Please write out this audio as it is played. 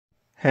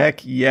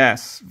Heck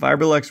yes.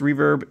 Vibrolux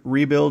Reverb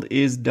rebuild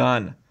is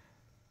done.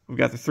 We've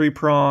got the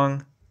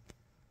 3-prong,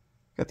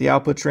 got the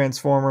output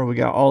transformer, we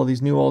got all of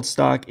these new old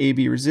stock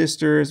AB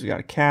resistors, we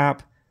got a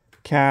cap,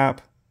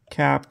 cap,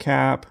 cap,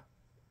 cap,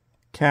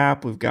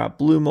 cap, we've got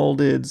blue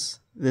moldeds.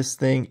 This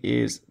thing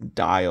is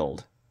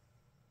dialed.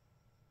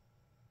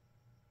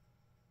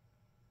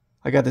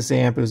 I got this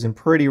amp, it was in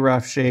pretty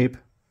rough shape.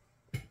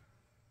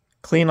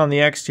 Clean on the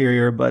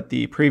exterior, but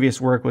the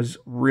previous work was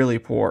really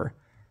poor.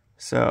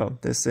 So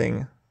this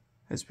thing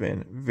has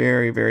been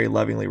very, very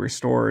lovingly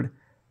restored.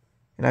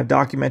 And I've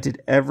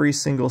documented every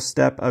single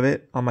step of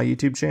it on my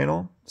YouTube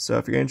channel. So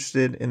if you're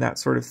interested in that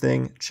sort of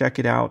thing, check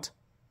it out.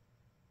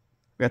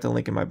 I've got the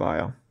link in my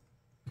bio.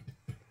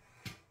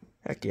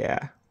 Heck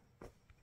yeah.